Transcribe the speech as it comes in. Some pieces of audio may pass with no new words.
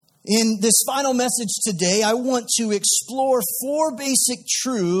In this final message today, I want to explore 4 basic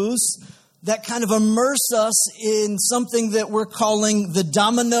truths that kind of immerse us in something that we're calling the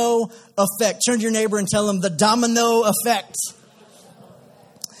domino effect. Turn to your neighbor and tell them the domino effect.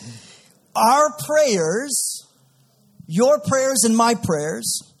 Our prayers, your prayers and my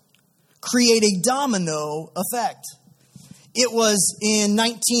prayers, create a domino effect. It was in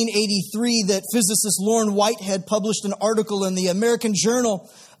 1983 that physicist Loren Whitehead published an article in the American Journal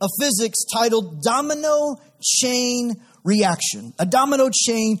of Physics titled Domino Chain Reaction. A domino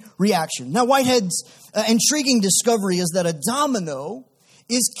chain reaction. Now, Whitehead's intriguing discovery is that a domino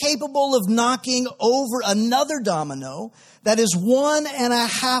is capable of knocking over another domino that is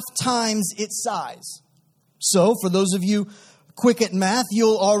 1.5 times its size. So, for those of you quick at math,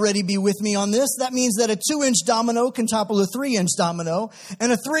 you'll already be with me on this. That means that a 2-inch domino can topple a 3-inch domino,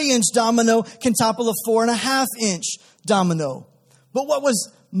 and a 3-inch domino can topple a 4.5-inch domino. But what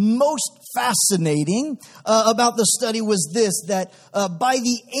was most fascinating about the study was this, that by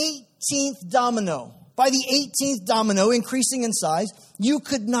the 18th domino, increasing in size, you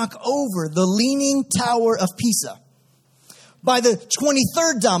could knock over the Leaning Tower of Pisa. By the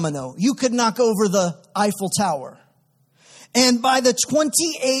 23rd domino, you could knock over the Eiffel Tower. And by the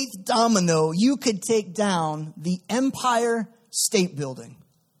 28th domino, you could take down the Empire State Building.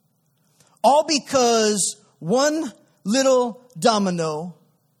 All because one little domino,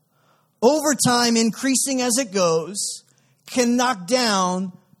 over time, increasing as it goes, can knock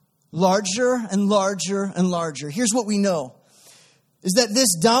down larger and larger and larger. Here's what we know, is that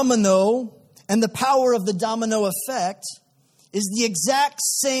this domino and the power of the domino effect is the exact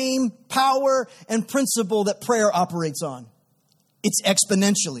same power and principle that prayer operates on. It's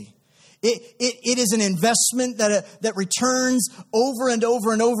exponentially. It is an investment that returns over and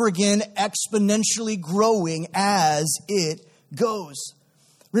over and over again, exponentially growing as it goes.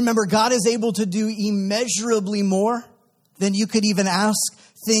 Remember, God is able to do immeasurably more than you could even ask,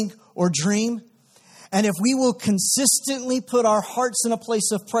 think, or dream. And if we will consistently put our hearts in a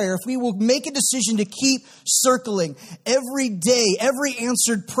place of prayer, if we will make a decision to keep circling every day, every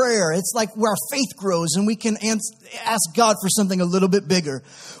answered prayer, it's like where our faith grows and we can ask God for something a little bit bigger.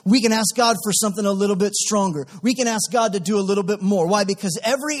 We can ask God for something a little bit stronger. We can ask God to do a little bit more. Why? Because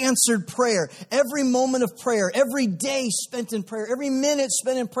every answered prayer, every moment of prayer, every day spent in prayer, every minute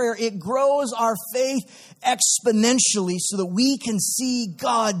spent in prayer, it grows our faith exponentially so that we can see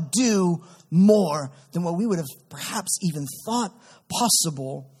God do more than what we would have perhaps even thought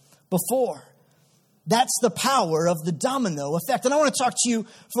possible before. That's the power of the domino effect. And I want to talk to you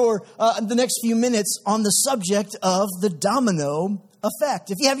for the next few minutes on the subject of the domino effect.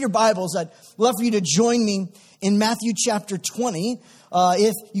 If you have your Bibles, I'd love for you to join me in Matthew chapter 20.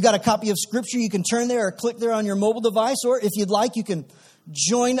 If you got a copy of Scripture, you can turn there or click there on your mobile device. Or if you'd like, you can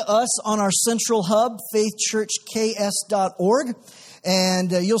join us on our central hub, faithchurchks.org.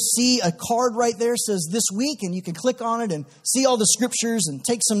 And you'll see a card right there that says this week, and you can click on it and see all the scriptures and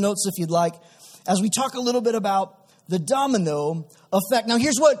take some notes if you'd like, as we talk a little bit about the domino effect. Now,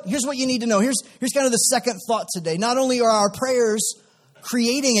 here's what you need to know. Here's kind of the second thought today. Not only are our prayers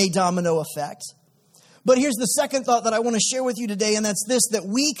creating a domino effect, but here's the second thought that I want to share with you today, and that's this, that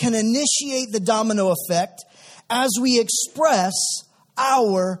we can initiate the domino effect as we express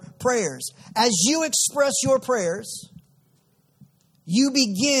our prayers. As you express your prayers, you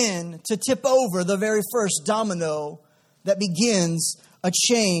begin to tip over the very first domino that begins a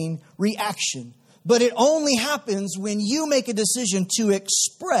chain reaction. But it only happens when you make a decision to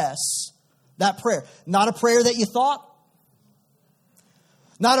express that prayer. Not a prayer that you thought.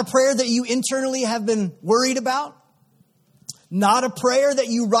 Not a prayer that you internally have been worried about. Not a prayer that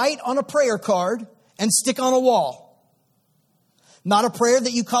you write on a prayer card and stick on a wall. Not a prayer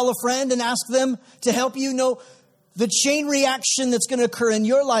that you call a friend and ask them to help you. No. The chain reaction that's going to occur in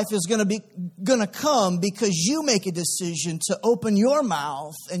your life is going to come because you make a decision to open your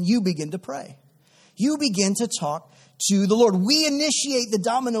mouth and you begin to pray. You begin to talk to the Lord. We initiate the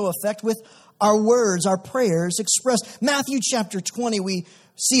domino effect with our words, our prayers expressed. Matthew chapter 20, we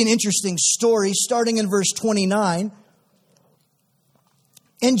see an interesting story starting in verse 29.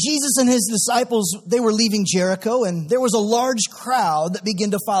 And Jesus and his disciples, they were leaving Jericho, and there was a large crowd that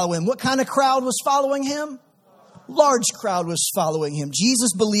began to follow him. What kind of crowd was following him? Large crowd was following him.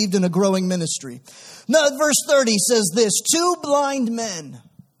 Jesus believed in a growing ministry. Now, verse 30 says this, two blind men,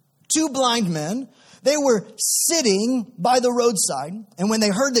 they were sitting by the roadside. And when they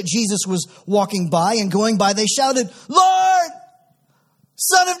heard that Jesus was walking by and going by, they shouted, "Lord,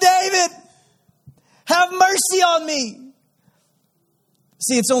 Son of David, have mercy on me."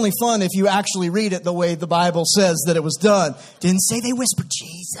 See, it's only fun if you actually read it the way the Bible says that it was done. Didn't say they whispered,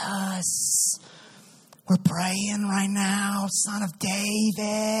 Jesus, we're praying right now, Son of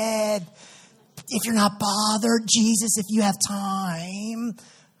David. If you're not bothered, Jesus, if you have time.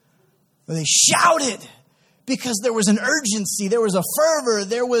 But they shouted because there was an urgency, there was a fervor,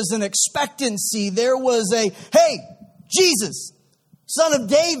 there was an expectancy, there was a, hey, Jesus, Son of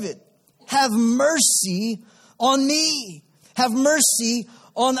David, have mercy on me. Have mercy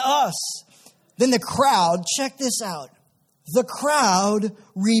on us. Then the crowd, check this out. The crowd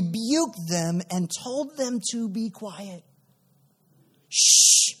rebuked them and told them to be quiet.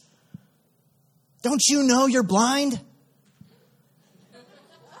 Shh. Don't you know you're blind?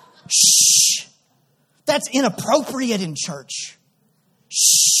 Shh. That's inappropriate in church.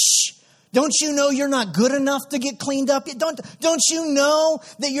 Shh. Don't you know you're not good enough to get cleaned up? Don't you know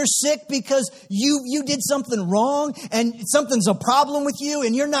that you're sick because you did something wrong and something's a problem with you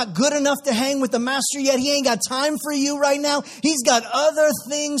and you're not good enough to hang with the master yet? He ain't got time for you right now. He's got other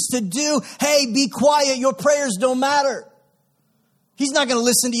things to do. Hey, be quiet. Your prayers don't matter. He's not going to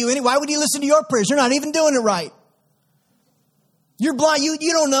listen to you anyway. Why would he listen to your prayers? You're not even doing it right. You're blind.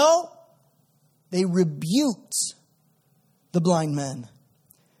 You don't know. They rebuked the blind men.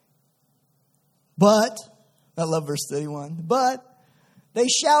 But, I love verse 31, but they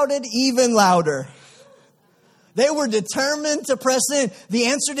shouted even louder. They were determined to press in. The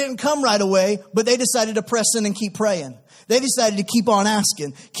answer didn't come right away, but they decided to press in and keep praying. They decided to keep on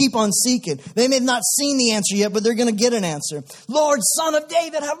asking, keep on seeking. They may have not seen the answer yet, but they're going to get an answer. Lord, Son of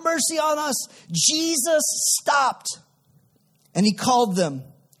David, have mercy on us. Jesus stopped and he called them.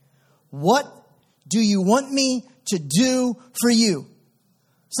 What do you want me to do for you?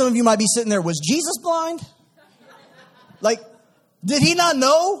 Some of you might be sitting there, was Jesus blind? Like, did he not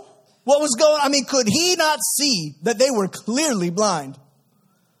know what was going on? I mean, could he not see that they were clearly blind?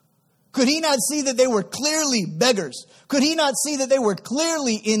 Could he not see that they were clearly beggars? Could he not see that they were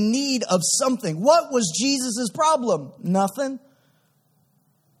clearly in need of something? What was Jesus' problem? Nothing.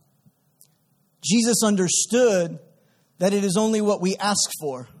 Jesus understood that it is only what we ask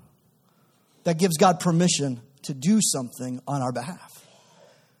for that gives God permission to do something on our behalf.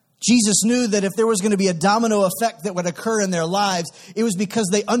 Jesus knew that if there was going to be a domino effect that would occur in their lives, it was because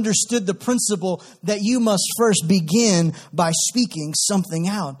they understood the principle that you must first begin by speaking something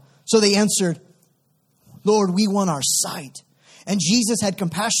out. So they answered, Lord, we want our sight. And Jesus had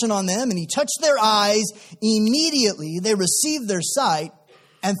compassion on them and he touched their eyes. Immediately they received their sight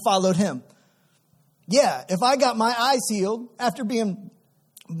and followed him. Yeah, if I got my eyes healed after being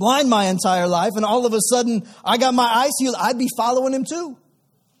blind my entire life and all of a sudden I got my eyes healed, I'd be following him too.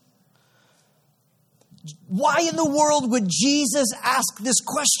 Why in the world would Jesus ask this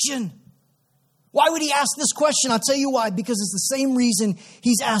question? Why would he ask this question? I'll tell you why. Because it's the same reason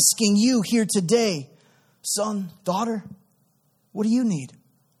he's asking you here today. Son, daughter, what do you need?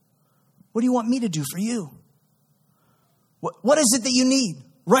 What do you want me to do for you? What is it that you need?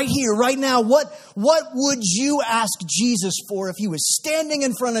 Right here, right now, what would you ask Jesus for if he was standing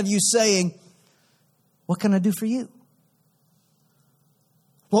in front of you saying, what can I do for you?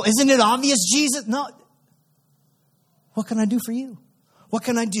 Well, isn't it obvious, Jesus? No. What can I do for you? What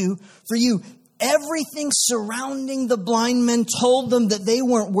can I do for you? Everything surrounding the blind men told them that they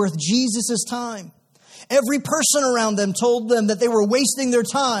weren't worth Jesus' time. Every person around them told them that they were wasting their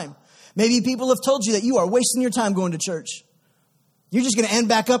time. Maybe people have told you that you are wasting your time going to church. You're just going to end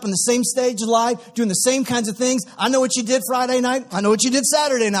back up in the same stage of life, doing the same kinds of things. I know what you did Friday night. I know what you did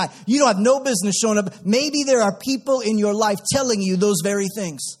Saturday night. You don't have no business showing up. Maybe there are people in your life telling you those very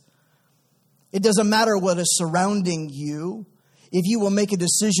things. It doesn't matter what is surrounding you. If you will make a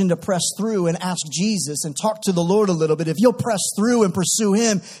decision to press through and ask Jesus and talk to the Lord a little bit, if you'll press through and pursue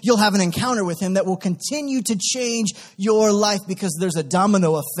him, you'll have an encounter with him that will continue to change your life because there's a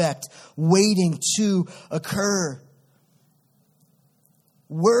domino effect waiting to occur.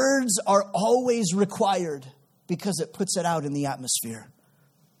 Words are always required because it puts it out in the atmosphere.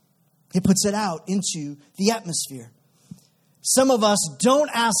 It puts it out into the atmosphere. Some of us don't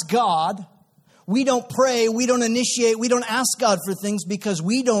ask God. We don't pray, we don't initiate, we don't ask God for things because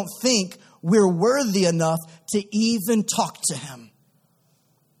we don't think we're worthy enough to even talk to him.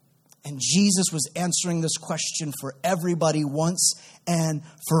 And Jesus was answering this question for everybody once and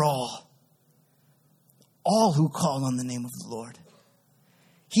for all. All who call on the name of the Lord.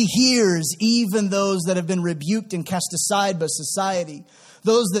 He hears even those that have been rebuked and cast aside by society.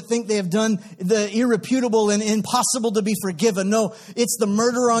 Those that think they have done the irreputable and impossible to be forgiven. No, it's the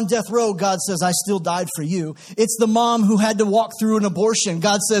murderer on death row. God says, I still died for you. It's the mom who had to walk through an abortion.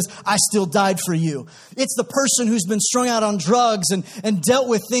 God says, I still died for you. It's the person who's been strung out on drugs and dealt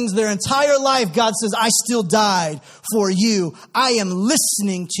with things their entire life. God says, I still died for you. I am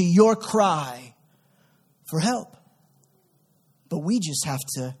listening to your cry for help. But we just have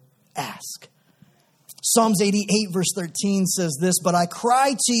to ask. Psalms 88 verse 13 says this, but I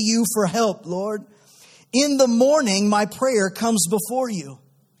cry to you for help, Lord. In the morning, my prayer comes before you.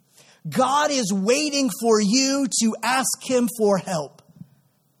 God is waiting for you to ask him for help.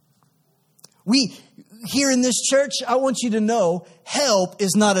 We, here in this church, I want you to know, help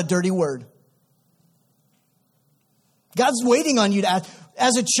is not a dirty word. God's waiting on you to ask.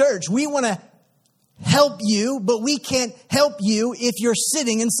 As a church, we want to help you, but we can't help you if you're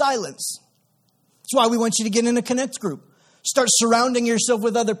sitting in silence. That's why we want you to get in a Connect group. Start surrounding yourself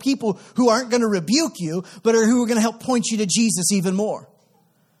with other people who aren't going to rebuke you, but who are going to help point you to Jesus even more.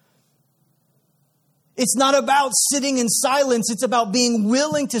 It's not about sitting in silence. It's about being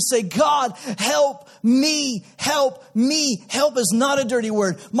willing to say, God, help me, help me. Help is not a dirty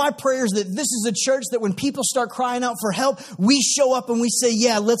word. My prayer is that this is a church that when people start crying out for help, we show up and we say,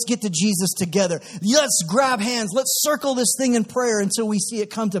 yeah, let's get to Jesus together. Let's grab hands. Let's circle this thing in prayer until we see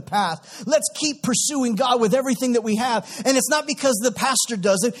it come to pass. Let's keep pursuing God with everything that we have. And it's not because the pastor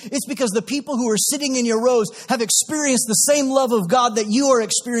does it. It's because the people who are sitting in your rows have experienced the same love of God that you are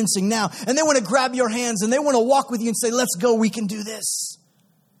experiencing now. And they want to grab your hands and they want to walk with you and say, let's go, we can do this.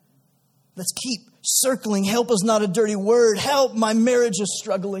 Let's keep circling. Help is not a dirty word. Help, my marriage is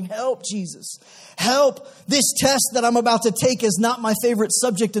struggling. Help, Jesus. Help, this test that I'm about to take is not my favorite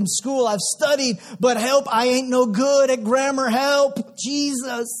subject in school. I've studied, but help, I ain't no good at grammar. Help,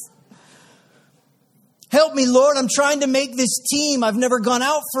 Jesus. Help me, Lord. I'm trying to make this team. I've never gone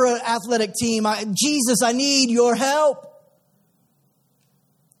out for an athletic team. Jesus, I need your help.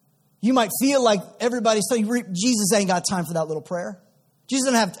 You might feel like everybody's saying, Jesus ain't got time for that little prayer.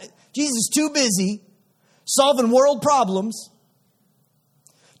 Jesus is too busy solving world problems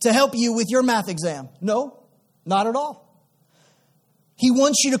to help you with your math exam. No, not at all. He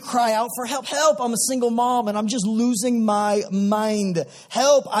wants you to cry out for help. Help, I'm a single mom and I'm just losing my mind.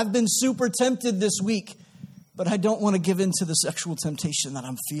 Help, I've been super tempted this week, but I don't want to give in to the sexual temptation that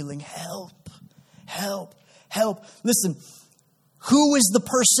I'm feeling. Help, help, help. Listen. Who is the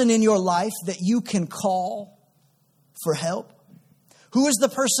person in your life that you can call for help? Who is the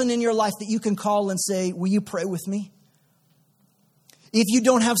person in your life that you can call and say, will you pray with me? If you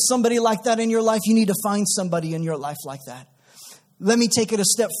don't have somebody like that in your life, you need to find somebody in your life like that. Let me take it a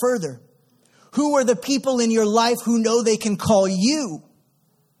step further. Who are the people in your life who know they can call you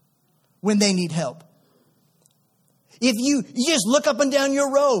when they need help? If you just look up and down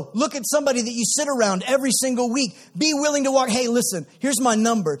your row, look at somebody that you sit around every single week, be willing to walk. Hey, listen, here's my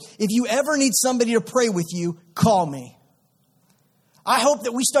number. If you ever need somebody to pray with you, call me. I hope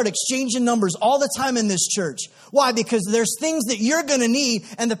that we start exchanging numbers all the time in this church. Why? Because there's things that you're going to need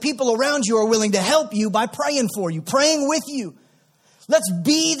and the people around you are willing to help you by praying for you, praying with you. Let's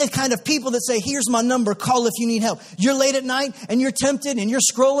be the kind of people that say, here's my number, call if you need help. You're late at night and you're tempted and you're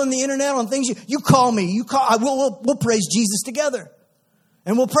scrolling the internet on things. You call me. We'll praise Jesus together.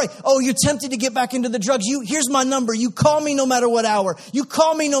 And we'll pray. Oh, you're tempted to get back into the drugs. Here's my number. You call me no matter what hour. You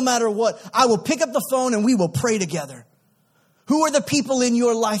call me no matter what. I will pick up the phone and we will pray together. Who are the people in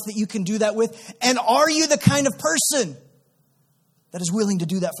your life that you can do that with? And are you the kind of person that is willing to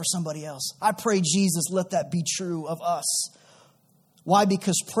do that for somebody else? I pray, Jesus, let that be true of us. Why?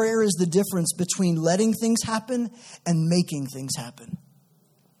 Because prayer is the difference between letting things happen and making things happen.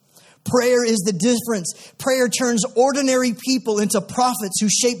 Prayer is the difference. Prayer turns ordinary people into prophets who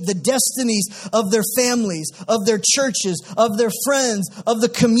shape the destinies of their families, of their churches, of their friends, of the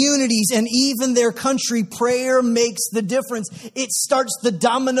communities, and even their country. Prayer makes the difference. It starts the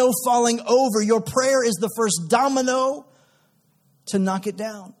domino falling over. Your prayer is the first domino to knock it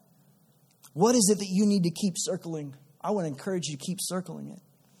down. What is it that you need to keep circling? I want to encourage you to keep circling it.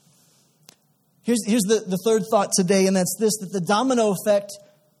 Here's the third thought today, and that's this, that the domino effect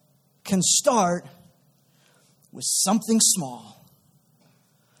can start with something small.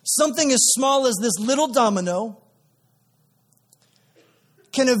 Something as small as this little domino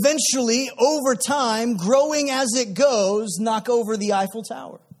can eventually, over time, growing as it goes, knock over the Eiffel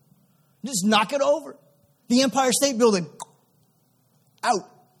Tower. Just knock it over. The Empire State Building, out.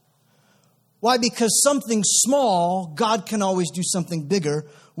 Why? Because something small, God can always do something bigger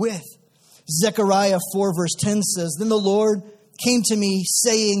with. Zechariah 4 verse 10 says, then the Lord came to me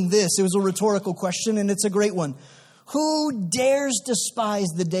saying this. It was a rhetorical question and it's a great one. Who dares despise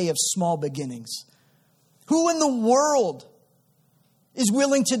the day of small beginnings? Who in the world is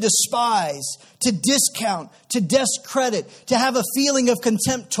willing to despise, to discount, to discredit, to have a feeling of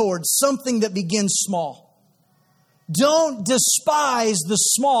contempt towards something that begins small? Don't despise the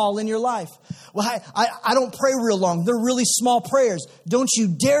small in your life. Well, I don't pray real long. They're really small prayers. Don't you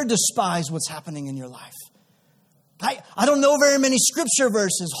dare despise what's happening in your life. I don't know very many scripture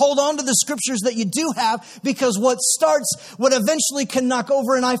verses. Hold on to the scriptures that you do have, because what eventually can knock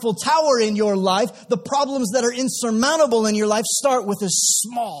over an Eiffel Tower in your life, the problems that are insurmountable in your life start with a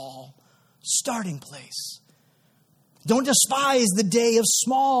small starting place. Don't despise the day of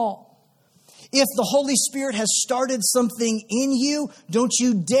small. If the Holy Spirit has started something in you, don't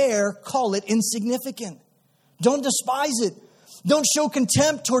you dare call it insignificant. Don't despise it. Don't show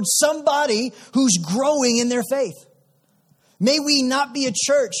contempt towards somebody who's growing in their faith. May we not be a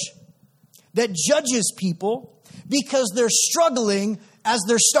church that judges people because they're struggling as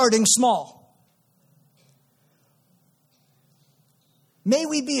they're starting small. May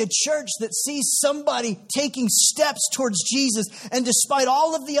we be a church that sees somebody taking steps towards Jesus, and despite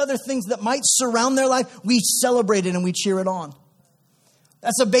all of the other things that might surround their life, we celebrate it and we cheer it on.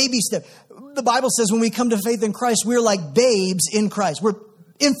 That's a baby step. The Bible says when we come to faith in Christ, we're like babes in Christ. We're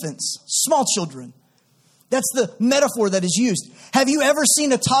infants, small children. That's the metaphor that is used. Have you ever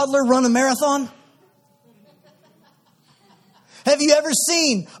seen a toddler run a marathon? Have you ever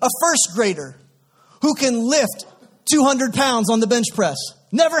seen a first grader who can lift 200 pounds on the bench press?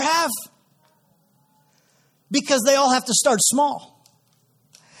 Never have. Because they all have to start small.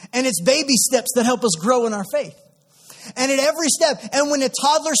 And it's baby steps that help us grow in our faith. And at every step, and when a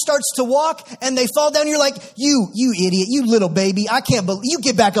toddler starts to walk and they fall down, you're like, you idiot, you little baby, I can't believe, you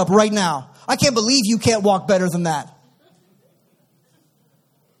get back up right now. I can't believe you can't walk better than that.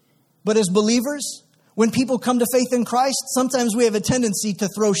 But as believers, when people come to faith in Christ, sometimes we have a tendency to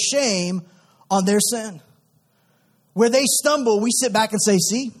throw shame on their sin. Where they stumble, we sit back and say,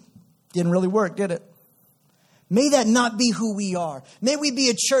 see, didn't really work, did it? May that not be who we are. May we be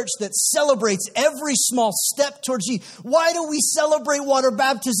a church that celebrates every small step towards Jesus. Why do we celebrate water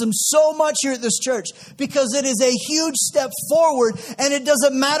baptism so much here at this church? Because it is a huge step forward, and it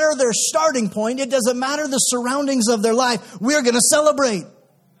doesn't matter their starting point. It doesn't matter the surroundings of their life. We're going to celebrate.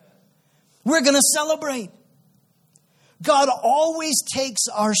 We're going to celebrate. God always takes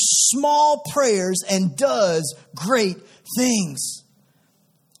our small prayers and does great things.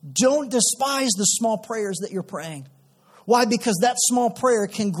 Don't despise the small prayers that you're praying. Why? Because that small prayer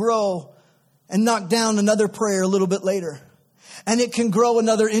can grow and knock down another prayer a little bit later. And it can grow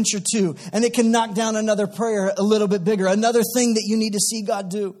another inch or two. And it can knock down another prayer a little bit bigger. Another thing that you need to see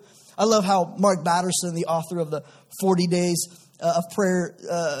God do. I love how Mark Batterson, the author of the 40 Days of Prayer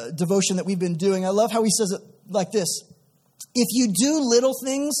devotion that we've been doing, I love how he says it like this. If you do little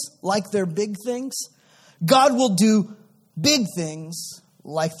things like they're big things, God will do big things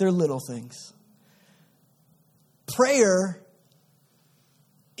like they're little things. Prayer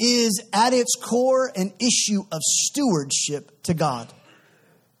is at its core an issue of stewardship to God.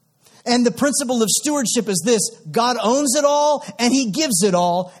 And the principle of stewardship is this: God owns it all and He gives it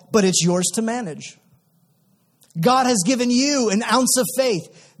all, but it's yours to manage. God has given you an ounce of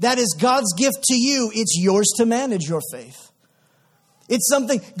faith. That is God's gift to you. It's yours to manage your faith. It's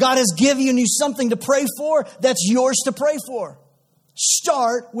something God has given you something to pray for. That's yours to pray for.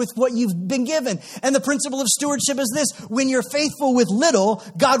 Start with what you've been given. And the principle of stewardship is this: when you're faithful with little,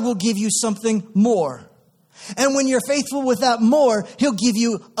 God will give you something more. And when you're faithful with that more, He'll give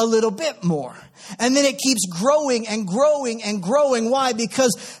you a little bit more. And then it keeps growing and growing and growing. Why?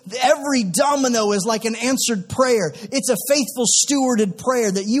 Because every domino is like an answered prayer. It's a faithful stewarded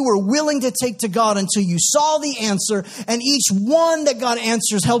prayer that you were willing to take to God until you saw the answer. And each one that God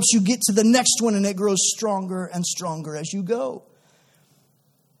answers helps you get to the next one, and it grows stronger and stronger as you go.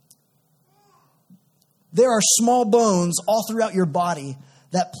 There are small bones all throughout your body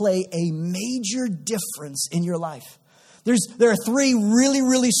that play a major difference in your life. There are 3 really,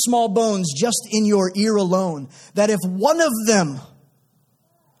 really small bones just in your ear alone, that if one of them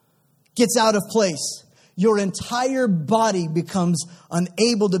gets out of place, your entire body becomes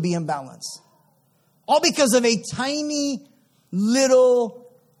unable to be in balance. All because of a tiny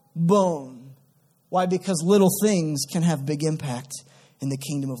little bone. Why? Because little things can have big impact in the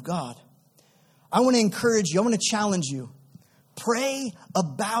kingdom of God. I want to encourage you. I want to challenge you. Pray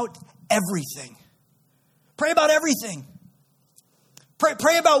about everything. Pray about everything.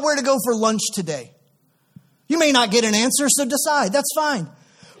 Pray about where to go for lunch today. You may not get an answer, so decide. That's fine.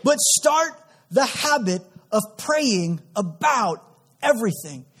 But start the habit of praying about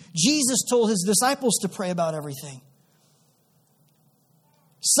everything. Jesus told His disciples to pray about everything.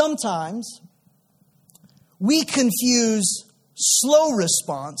 Sometimes we confuse slow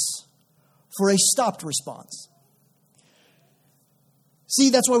response for a stopped response. See,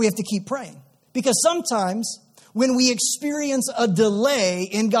 that's why we have to keep praying. Because sometimes when we experience a delay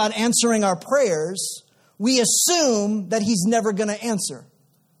in God answering our prayers, we assume that He's never going to answer.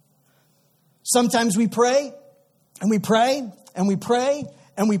 Sometimes we pray, and we pray, and we pray,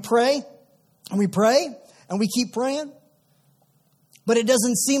 and we pray, and we pray, and we keep praying. But it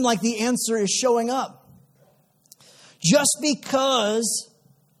doesn't seem like the answer is showing up. Just because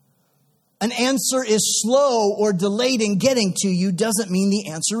an answer is slow or delayed in getting to you doesn't mean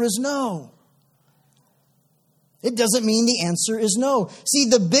the answer is no. It doesn't mean the answer is no. See,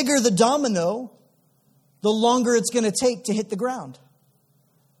 the bigger the domino, the longer it's going to take to hit the ground.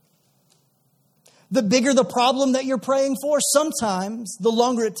 The bigger the problem that you're praying for, sometimes the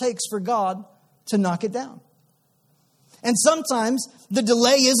longer it takes for God to knock it down. And sometimes the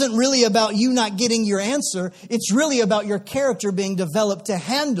delay isn't really about you not getting your answer. It's really about your character being developed to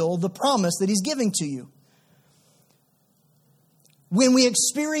handle the promise that He's giving to you. When we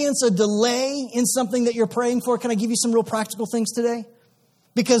experience a delay in something that you're praying for, can I give you some real practical things today?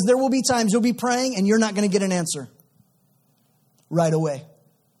 Because there will be times you'll be praying and you're not going to get an answer right away.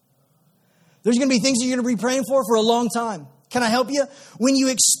 There's going to be things that you're going to be praying for a long time. Can I help you? When you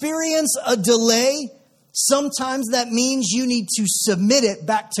experience a delay, sometimes that means you need to submit it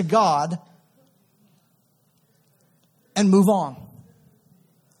back to God and move on.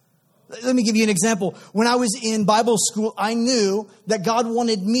 Let me give you an example. When I was in Bible school, I knew that God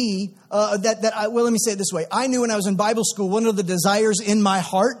wanted me, let me say it this way. I knew when I was in Bible school, one of the desires in my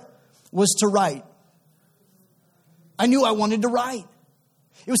heart was to write. I knew I wanted to write.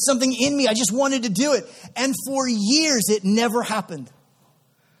 It was something in me. I just wanted to do it. And for years, it never happened.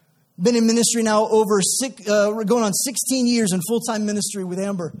 Been in ministry now going on 16 years in full-time ministry with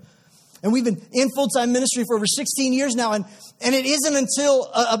Amber. And we've been in full-time ministry for over 16 years now. And it isn't until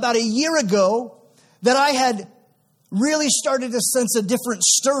about a year ago that I had really started to sense a different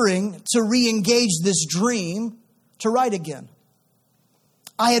stirring to re-engage this dream to write again.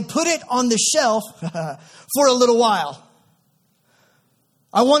 I had put it on the shelf for a little while.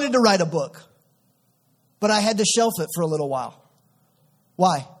 I wanted to write a book, but I had to shelf it for a little while.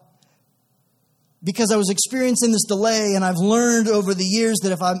 Why? Because I was experiencing this delay, and I've learned over the years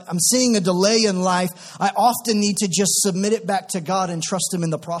that if I'm seeing a delay in life, I often need to just submit it back to God and trust Him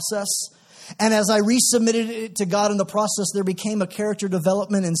in the process. And as I resubmitted it to God in the process, there became a character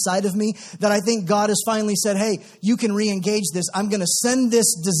development inside of me that I think God has finally said, hey, you can re-engage this. I'm going to send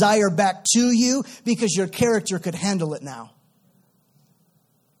this desire back to you because your character could handle it now.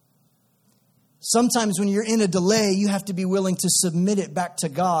 Sometimes when you're in a delay, you have to be willing to submit it back to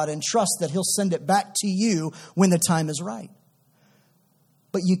God and trust that He'll send it back to you when the time is right.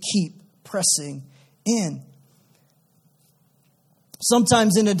 But you keep pressing in.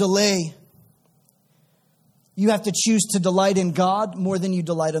 Sometimes in a delay, you have to choose to delight in God more than you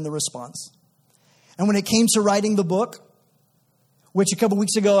delight in the response. And when it came to writing the book, which a couple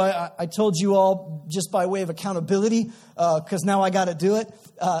weeks ago I told you all just by way of accountability, because now I got to do it,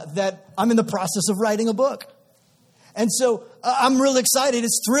 that I'm in the process of writing a book. And so I'm real excited.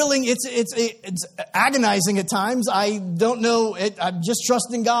 It's thrilling. It's agonizing at times. I don't know. I'm just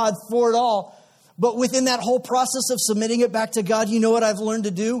trusting God for it all. But within that whole process of submitting it back to God, you know what I've learned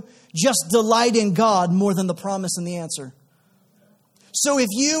to do? Just delight in God more than the promise and the answer. So if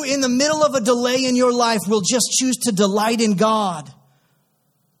you, in the middle of a delay in your life, will just choose to delight in God,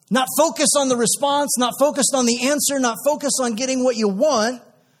 not focus on the response, not focus on the answer, not focus on getting what you want,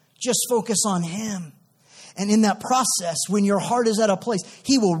 just focus on Him. And in that process, when your heart is at a place,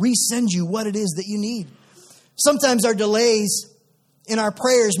 He will resend you what it is that you need. Sometimes our delays in our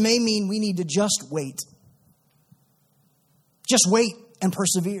prayers may mean we need to just wait. Just wait and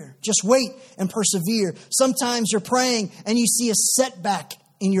persevere. Just wait and persevere. Sometimes you're praying and you see a setback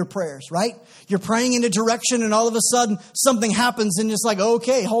in your prayers, right? You're praying in a direction and all of a sudden something happens and it's like,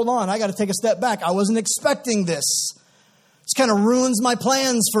 okay, hold on. I got to take a step back. I wasn't expecting this. This kind of ruins my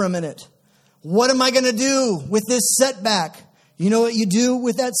plans for a minute. What am I going to do with this setback? You know what you do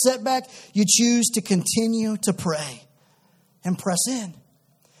with that setback? You choose to continue to pray and press in.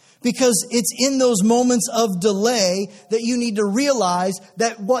 Because it's in those moments of delay that you need to realize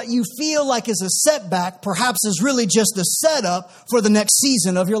that what you feel like is a setback perhaps is really just a setup for the next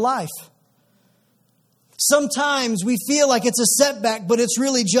season of your life. Sometimes we feel like it's a setback, but it's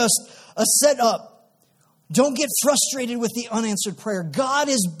really just a setup. Don't get frustrated with the unanswered prayer. God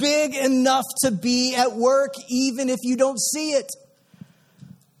is big enough to be at work even if you don't see it.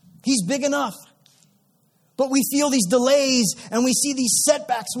 He's big enough. But we feel these delays and we see these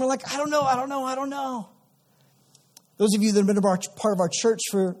setbacks and we're like, I don't know. Those of you that have been a part of our church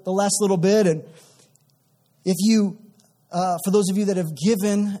for the last little bit, and if you, for those of you that have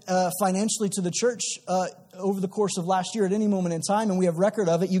given financially to the church over the course of last year at any moment in time, and we have record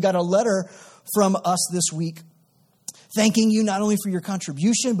of it, you got a letter from us this week thanking you not only for your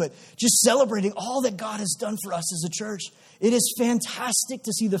contribution, but just celebrating all that God has done for us as a church. It is fantastic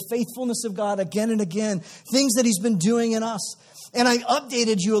to see the faithfulness of God again and again, things that He's been doing in us. And I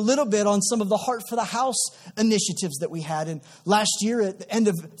updated you a little bit on some of the Heart for the House initiatives that we had. And last year, at the end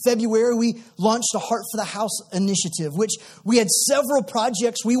of February, we launched a Heart for the House initiative, which we had several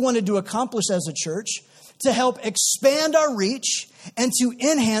projects we wanted to accomplish as a church to help expand our reach and to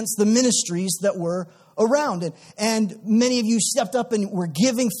enhance the ministries that were around. And many of you stepped up and were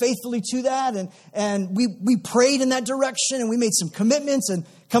giving faithfully to that. And we prayed in that direction and we made some commitments. And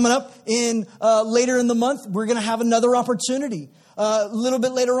coming up in later in the month, we're going to have another opportunity a little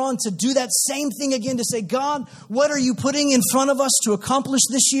bit later on to do that same thing again, to say, God, what are you putting in front of us to accomplish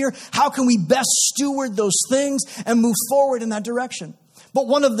this year? How can we best steward those things and move forward in that direction? But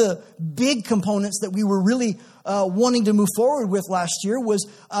one of the big components that we were really wanting to move forward with last year was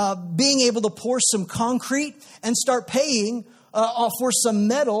being able to pour some concrete and start paying for some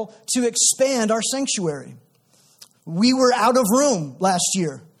metal to expand our sanctuary. We were out of room last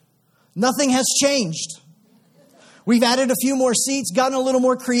year. Nothing has changed. We've added a few more seats, gotten a little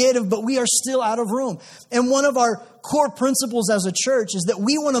more creative, but we are still out of room. And one of our core principles as a church is that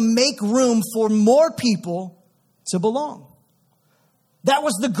we want to make room for more people to belong. That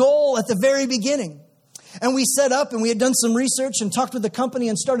was the goal at the very beginning. And we set up and we had done some research and talked with the company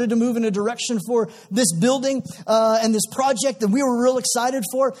and started to move in a direction for this building and this project that we were real excited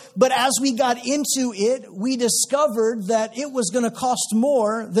for. But as we got into it, we discovered that it was going to cost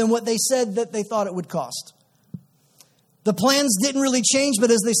more than what they said that they thought it would cost. The plans didn't really change,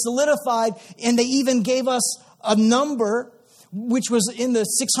 but as they solidified, and they even gave us a number, which was in the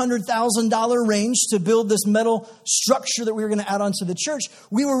 $600,000 range to build this metal structure that we were going to add onto the church.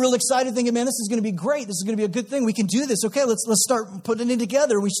 We were real excited thinking, man, this is going to be great. This is going to be a good thing. We can do this. Okay, let's start putting it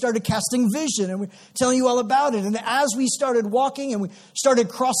together. We started casting vision and we're telling you all about it. And as we started walking and we started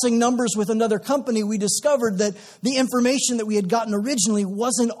crossing numbers with another company, we discovered that the information that we had gotten originally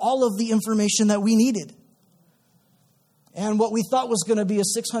wasn't all of the information that we needed. And what we thought was going to be a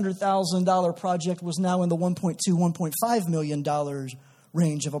 $600,000 project was now in the $1.2, $1.5 million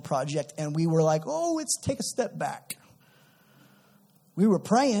range of a project. And we were like, oh, let's take a step back. We were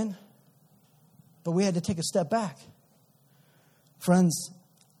praying, but we had to take a step back. Friends,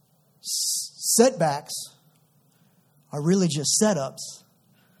 setbacks are really just setups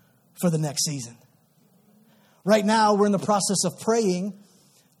for the next season. Right now, we're in the process of praying.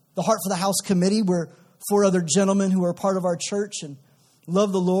 The Heart for the House committee, we're 4 other gentlemen who are part of our church and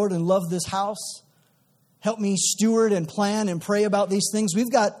love the Lord and love this house. Help me steward and plan and pray about these things.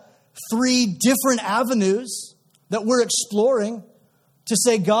 We've got 3 different avenues that we're exploring to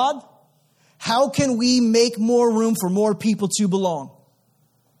say, God, how can we make more room for more people to belong?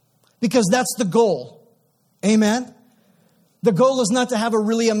 Because that's the goal. Amen? The goal is not to have a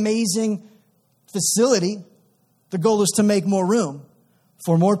really amazing facility. The goal is to make more room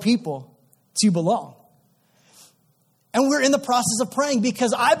for more people to belong. And we're in the process of praying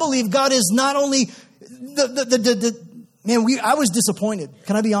because I believe God is not only I was disappointed.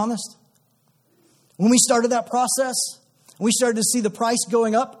 Can I be honest? When we started that process, we started to see the price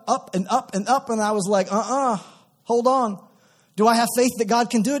going up and up and up. And I was like, hold on. Do I have faith that God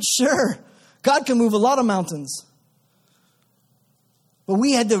can do it? Sure. God can move a lot of mountains. But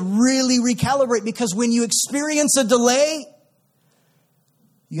we had to really recalibrate because when you experience a delay,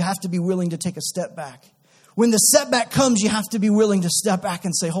 you have to be willing to take a step back. When the setback comes, you have to be willing to step back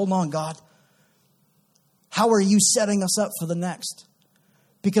and say, hold on, God. How are you setting us up for the next?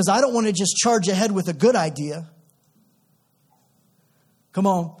 Because I don't want to just charge ahead with a good idea. Come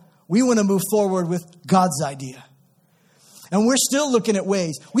on. We want to move forward with God's idea. And we're still looking at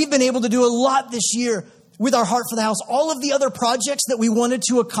ways. We've been able to do a lot this year with our Heart for the House. All of the other projects that we wanted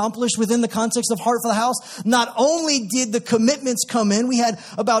to accomplish within the context of Heart for the House, not only did the commitments come in, we had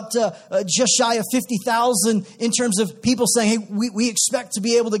about just shy of 50,000 in terms of people saying, hey, we expect to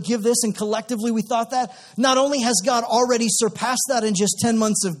be able to give this, and collectively we thought that. Not only has God already surpassed that in just 10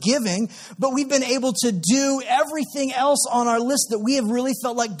 months of giving, but we've been able to do everything else on our list that we have really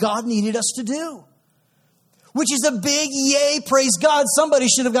felt like God needed us to do. Which is a big yay, praise God. Somebody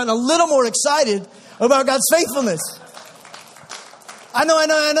should have gotten a little more excited about God's faithfulness. I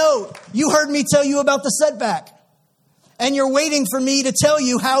know. You heard me tell you about the setback. and you're waiting for me to tell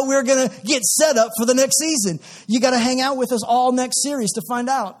you how we're going to get set up for the next season. You got to hang out with us all next series to find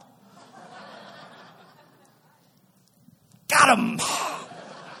out. Got him.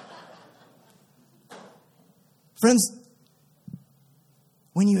 Friends,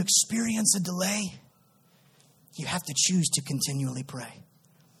 when you experience a delay, you have to choose to continually pray.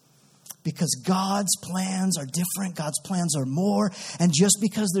 Because God's plans are different. God's plans are more. And just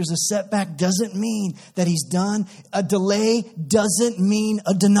because there's a setback doesn't mean that He's done. A delay doesn't mean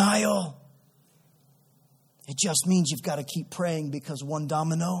a denial. It just means you've got to keep praying, because one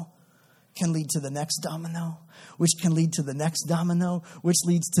domino can lead to the next domino, which can lead to the next domino, which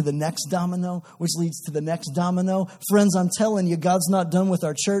leads to the next domino, which leads to the next domino. Friends, I'm telling you, God's not done with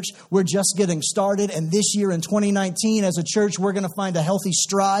our church. We're just getting started. And this year in 2019, as a church, we're going to find a healthy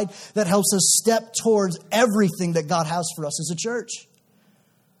stride that helps us step towards everything that God has for us as a church.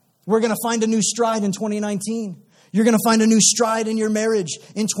 We're going to find a new stride in 2019. You're going to find a new stride in your marriage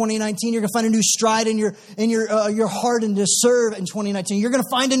in 2019. You're going to find a new stride in your heart and to serve in 2019. You're going to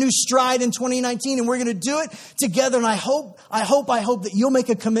find a new stride in 2019, and we're going to do it together. And I hope that you'll make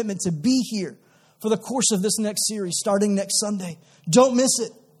a commitment to be here for the course of this next series, starting next Sunday. Don't miss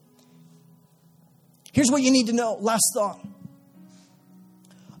it. Here's what you need to know. Last thought.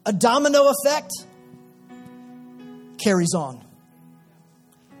 A domino effect carries on.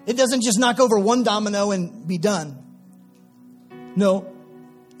 It doesn't just knock over one domino and be done. No,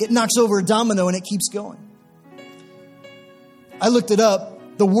 it knocks over a domino and it keeps going. I looked it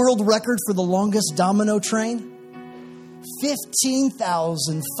up. The world record for the longest domino train,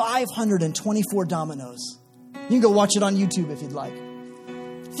 15,524 dominoes. You can go watch it on YouTube if you'd like.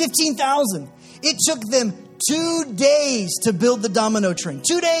 15,000. It took them 2 days to build the domino train.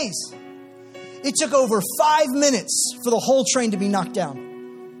 2 days. It took over 5 minutes for the whole train to be knocked down.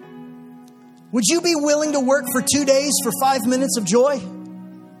 Would you be willing to work for 2 days for 5 minutes of joy? 2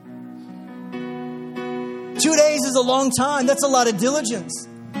 days is a long time. That's a lot of diligence.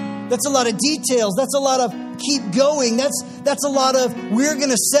 That's a lot of details. That's a lot of keep going. That's a lot of we're going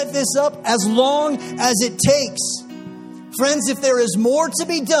to set this up as long as it takes. Friends, if there is more to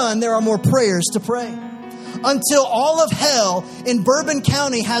be done, there are more prayers to pray. Until all of hell in Bourbon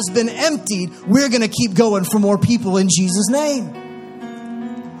County has been emptied, we're going to keep going for more people in Jesus' name.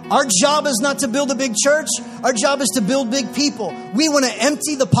 Our job is not to build a big church. Our job is to build big people. We want to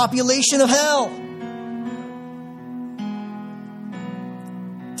empty the population of hell.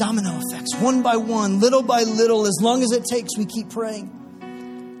 Domino effects, one by one, little by little, as long as it takes, we keep praying.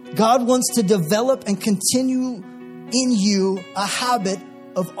 God wants to develop and continue in you a habit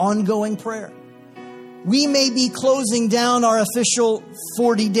of ongoing prayer. We may be closing down our official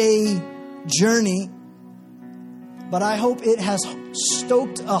 40-day journey, but I hope it has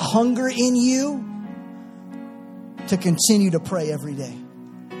stoked a hunger in you to continue to pray every day.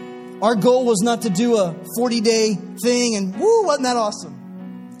 Our goal was not to do a 40-day thing and woo, wasn't that awesome?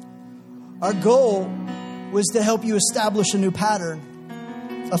 Our goal was to help you establish a new pattern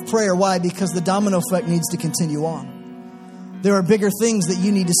of prayer. Why? Because the domino effect needs to continue on. There are bigger things that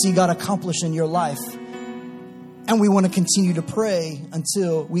you need to see God accomplish in your life. And we want to continue to pray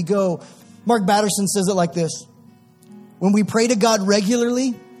until we go. Mark Batterson says it like this. When we pray to God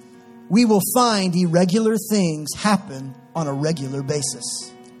regularly, we will find irregular things happen on a regular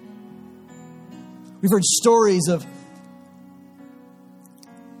basis. We've heard stories of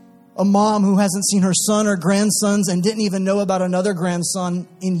a mom who hasn't seen her son or grandsons and didn't even know about another grandson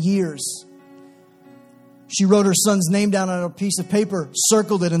in years. She wrote her son's name down on a piece of paper,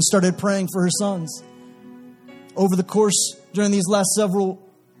 circled it, and started praying for her sons. Over the course, during these last several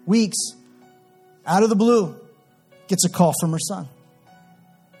weeks, out of the blue, gets a call from her son.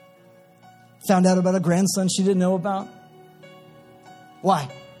 Found out about a grandson she didn't know about. Why?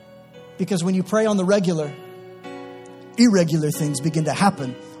 Because when you pray on the regular, irregular things begin to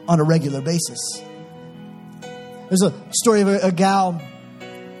happen on a regular basis. There's a story of a gal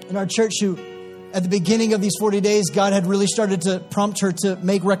in our church who, at the beginning of these 40 days, God had really started to prompt her to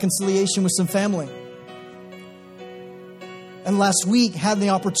make reconciliation with some family. And last week had the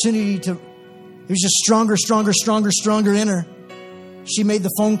opportunity to, it was just stronger in her. She made the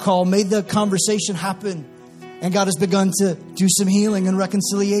phone call, made the conversation happen. And God has begun to do some healing and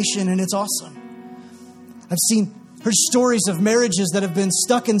reconciliation, and it's awesome. I've seen her stories of marriages that have been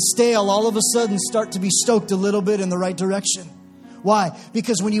stuck and stale all of a sudden start to be stoked a little bit in the right direction. Why?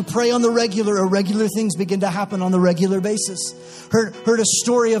 Because when you pray on the regular, irregular things begin to happen on the regular basis. Heard a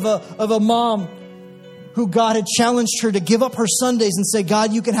story of a mom who God had challenged her to give up her Sundays and say,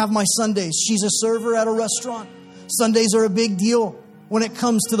 God, you can have my Sundays. She's a server at a restaurant. Sundays are a big deal when it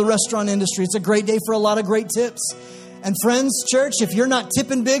comes to the restaurant industry. It's a great day for a lot of great tips. And friends, church, if you're not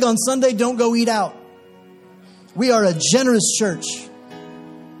tipping big on Sunday, don't go eat out. We are a generous church.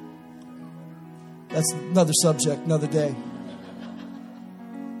 That's another subject, another day.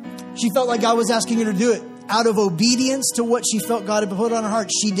 She felt like God was asking her to do it. Out of obedience to what she felt God had put on her heart,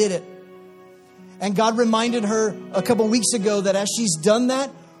 she did it. And God reminded her a couple weeks ago that as she's done that,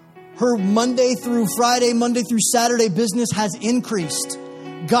 her Monday through Friday, Monday through Saturday business has increased.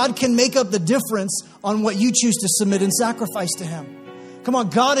 God can make up the difference on what you choose to submit and sacrifice to Him. Come on,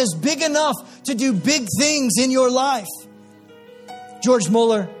 God is big enough to do big things in your life. George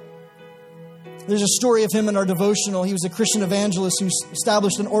Mueller, there's a story of him in our devotional. He was a Christian evangelist who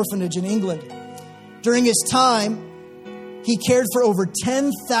established an orphanage in England. During his time, he cared for over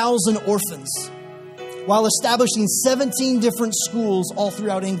 10,000 orphans while establishing 17 different schools all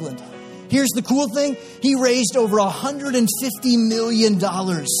throughout England. Here's the cool thing. He raised over $150 million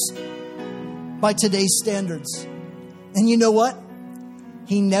by today's standards. And you know what?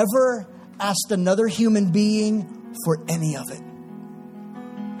 He never asked another human being for any of it.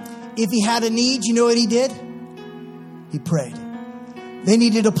 If he had a need, you know what he did? He prayed. They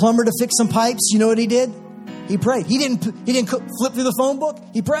needed a plumber to fix some pipes. You know what he did? He prayed. He didn't flip through the phone book.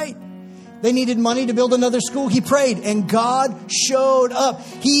 He prayed. They needed money to build another school. He prayed, and God showed up.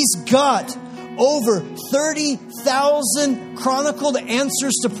 He's got over 30,000 chronicled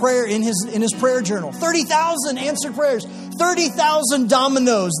answers to prayer in his prayer journal. 30,000 answered prayers. 30,000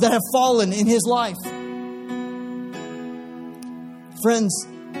 dominoes that have fallen in his life. Friends,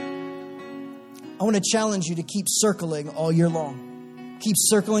 I want to challenge you to keep circling all year long. Keep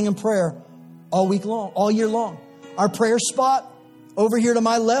circling in prayer all week long, all year long. Our prayer spot over here to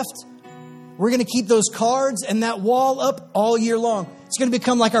my left, we're going to keep those cards and that wall up all year long. It's going to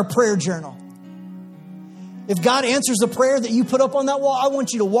become like our prayer journal. If God answers the prayer that you put up on that wall, I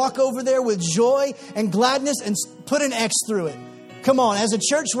want you to walk over there with joy and gladness and put an X through it. Come on, as a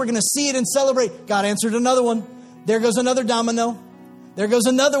church, we're going to see it and celebrate. God answered another one. There goes another domino. There goes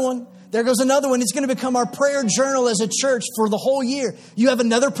another one. There goes another one. It's going to become our prayer journal as a church for the whole year. You have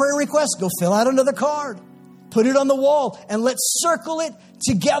another prayer request? Go fill out another card. Put it on the wall and let's circle it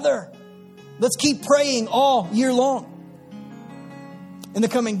together. Let's keep praying all year long. In the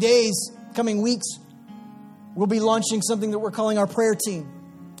coming days, coming weeks, we'll be launching something that we're calling our prayer team.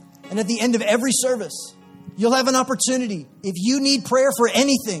 And at the end of every service, you'll have an opportunity, if you need prayer for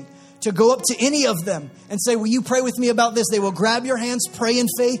anything, to go up to any of them and say, will you pray with me about this? They will grab your hands, pray in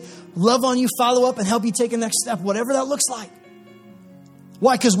faith, love on you, follow up, and help you take a next step, whatever that looks like.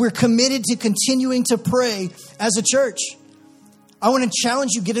 Why? Because we're committed to continuing to pray as a church. I want to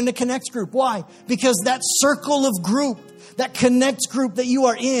challenge you, get in a connect group. Why? Because that circle of group, that connect group that you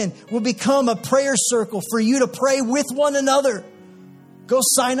are in will become a prayer circle for you to pray with one another. Go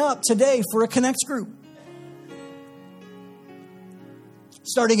sign up today for a connect group.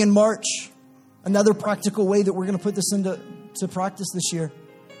 Starting in March, another practical way that we're going to put this into practice this year.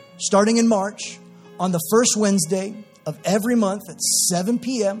 Starting in March, on the first Wednesday of every month at 7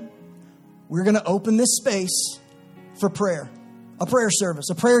 p.m., we're going to open this space for prayer. A prayer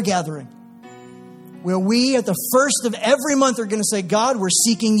service, a prayer gathering. Where we at the first of every month are going to say, God, we're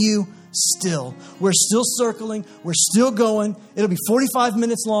seeking you still. We're still circling. We're still going. It'll be 45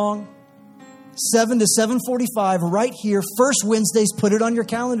 minutes long. 7 to 7:45 right here. First Wednesdays, put it on your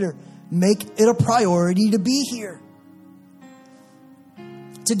calendar. Make it a priority to be here.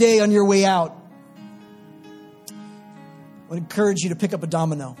 Today on your way out, I would encourage you to pick up a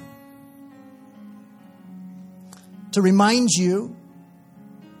domino. To remind you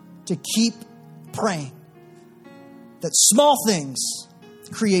to keep praying. That small things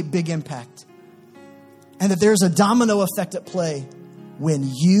create big impact. And that there's a domino effect at play when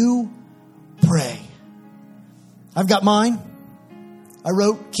you pray. I've got mine. I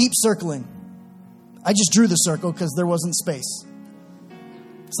wrote, keep circling. I just drew the circle because there wasn't space.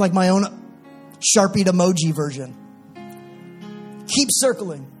 It's like my own Sharpied emoji version. Keep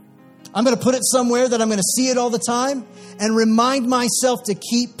circling. I'm going to put it somewhere that I'm going to see it all the time and remind myself to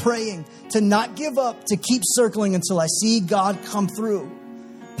keep praying, to not give up, to keep circling until I see God come through.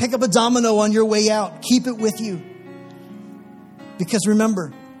 Pick up a domino on your way out. Keep it with you. Because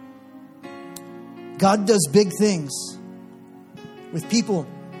remember, God does big things with people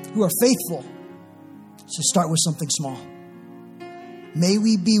who are faithful. So start with something small. May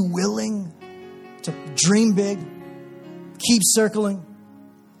we be willing to dream big, keep circling,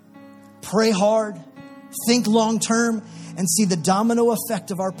 pray hard, think long term, and see the domino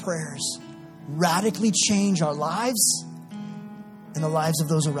effect of our prayers radically change our lives and the lives of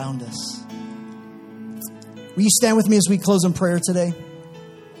those around us. Will you stand with me as we close in prayer today?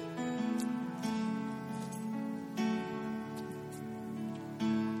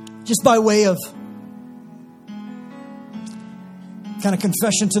 just by way of kind of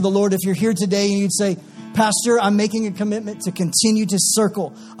confession to the Lord, if you're here today and you'd say, Pastor, I'm making a commitment to continue to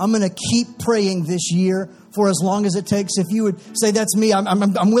circle. I'm going to keep praying this year for as long as it takes. If you would say, that's me,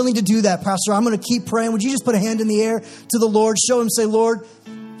 I'm willing to do that, Pastor. I'm going to keep praying. Would you just put a hand in the air to the Lord? Show him, say, Lord,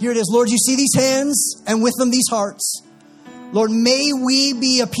 here it is. Lord, you see these hands and with them these hearts. Lord, may we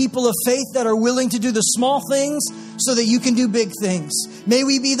be a people of faith that are willing to do the small things so that you can do big things. May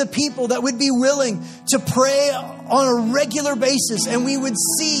we be the people that would be willing to pray on a regular basis, and we would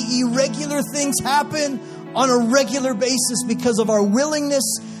see irregular things happen on a regular basis because of our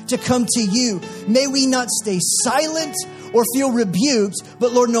willingness to come to you. May we not stay silent or feel rebuked,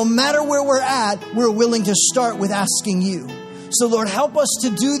 but Lord, no matter where we're at, we're willing to start with asking you. So Lord, help us to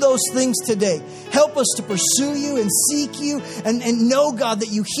do those things today. Help us to pursue you and seek you and know, God, that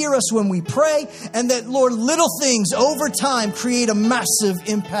you hear us when we pray, and that, Lord, little things over time create a massive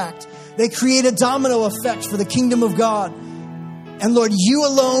impact. They create a domino effect for the kingdom of God. And Lord, you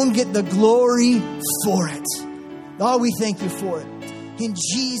alone get the glory for it. Oh, we thank you for it. In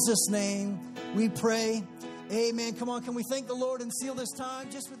Jesus' name we pray. Amen. Come on, can we thank the Lord and seal this time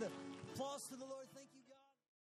just with a